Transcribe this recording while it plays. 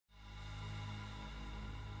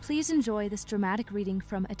Please enjoy this dramatic reading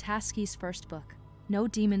from Ataski's first book, No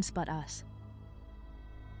Demons But Us.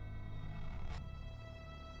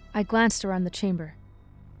 I glanced around the chamber.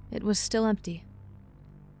 It was still empty.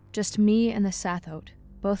 Just me and the Sathote,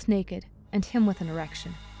 both naked, and him with an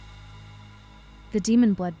erection. The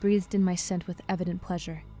demon blood breathed in my scent with evident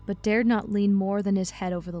pleasure, but dared not lean more than his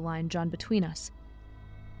head over the line drawn between us.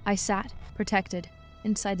 I sat, protected,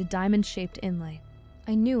 inside a diamond-shaped inlay.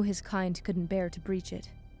 I knew his kind couldn't bear to breach it.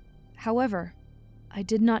 However, I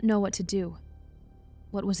did not know what to do,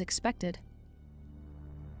 what was expected.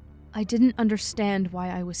 I didn't understand why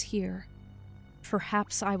I was here.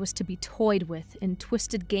 Perhaps I was to be toyed with in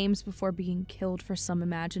twisted games before being killed for some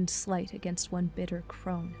imagined slight against one bitter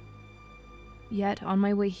crone. Yet, on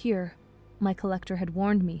my way here, my collector had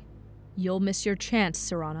warned me, "You'll miss your chance,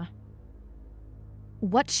 Serana."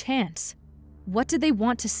 What chance? What did they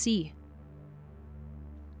want to see?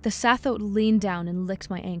 The Sathote leaned down and licked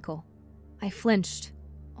my ankle. I flinched,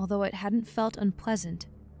 although it hadn't felt unpleasant,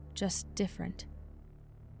 just different.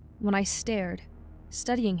 When I stared,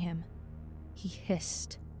 studying him, he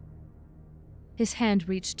hissed. His hand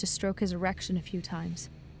reached to stroke his erection a few times,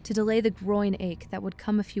 to delay the groin ache that would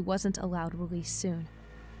come if he wasn't allowed release soon.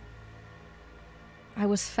 I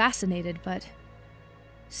was fascinated, but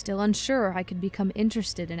still unsure I could become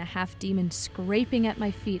interested in a half-demon scraping at my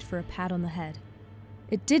feet for a pat on the head.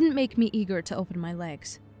 It didn't make me eager to open my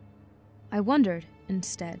legs. I wondered,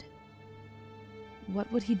 instead, what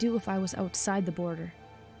would he do if I was outside the border?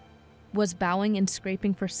 Was bowing and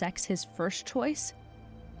scraping for sex his first choice?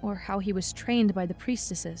 Or how he was trained by the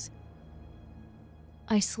priestesses?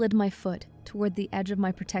 I slid my foot toward the edge of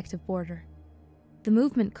my protective border. The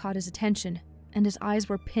movement caught his attention, and his eyes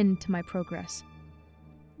were pinned to my progress.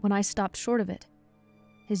 When I stopped short of it,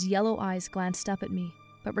 his yellow eyes glanced up at me,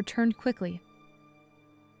 but returned quickly,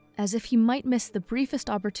 as if he might miss the briefest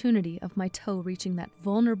opportunity of my toe reaching that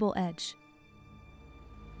vulnerable edge.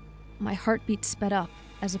 My heartbeat sped up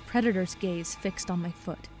as a predator's gaze fixed on my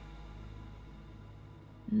foot.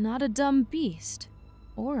 Not a dumb beast,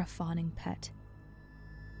 or a fawning pet.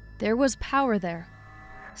 There was power there,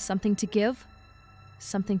 something to give,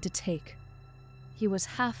 something to take. He was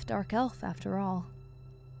half dark elf, after all.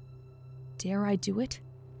 Dare I do it?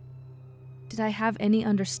 Did I have any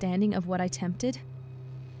understanding of what I tempted?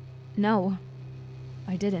 No,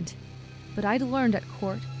 I didn't. But I'd learned at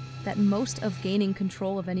court that most of gaining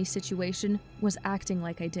control of any situation was acting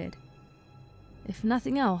like I did. If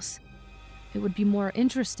nothing else, it would be more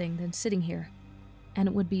interesting than sitting here, and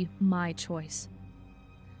it would be my choice.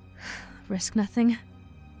 Risk nothing,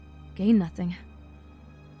 gain nothing.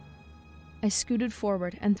 I scooted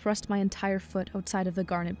forward and thrust my entire foot outside of the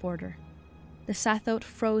garnet border. The Sathote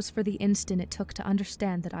froze for the instant it took to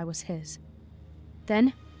understand that I was his.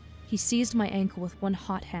 Then, he seized my ankle with one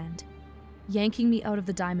hot hand, yanking me out of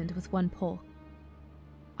the diamond with one pull.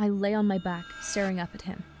 I lay on my back, staring up at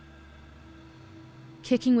him.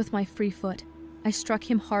 Kicking with my free foot, I struck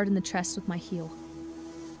him hard in the chest with my heel.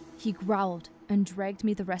 He growled and dragged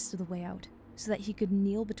me the rest of the way out, so that he could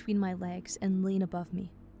kneel between my legs and lean above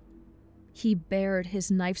me. He bared his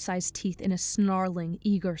knife-sized teeth in a snarling,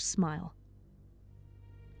 eager smile.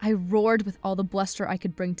 I roared with all the bluster I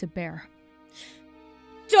could bring to bear.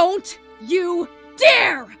 "Don't you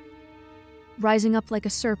dare!" Rising up like a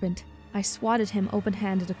serpent, I swatted him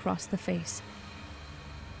open-handed across the face.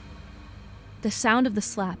 The sound of the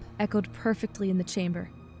slap echoed perfectly in the chamber,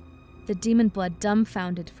 the demon blood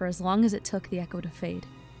dumbfounded for as long as it took the echo to fade.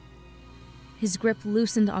 His grip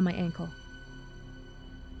loosened on my ankle.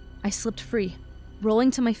 I slipped free, rolling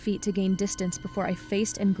to my feet to gain distance before I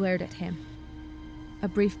faced and glared at him. A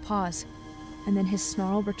brief pause, and then his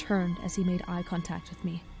snarl returned as he made eye contact with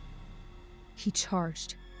me. He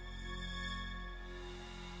charged.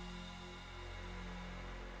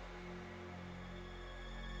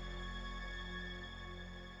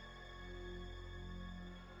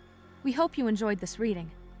 We hope you enjoyed this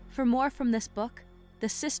reading. For more from this book, The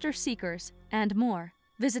Sister Seekers, and more,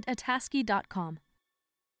 visit Ataski.com.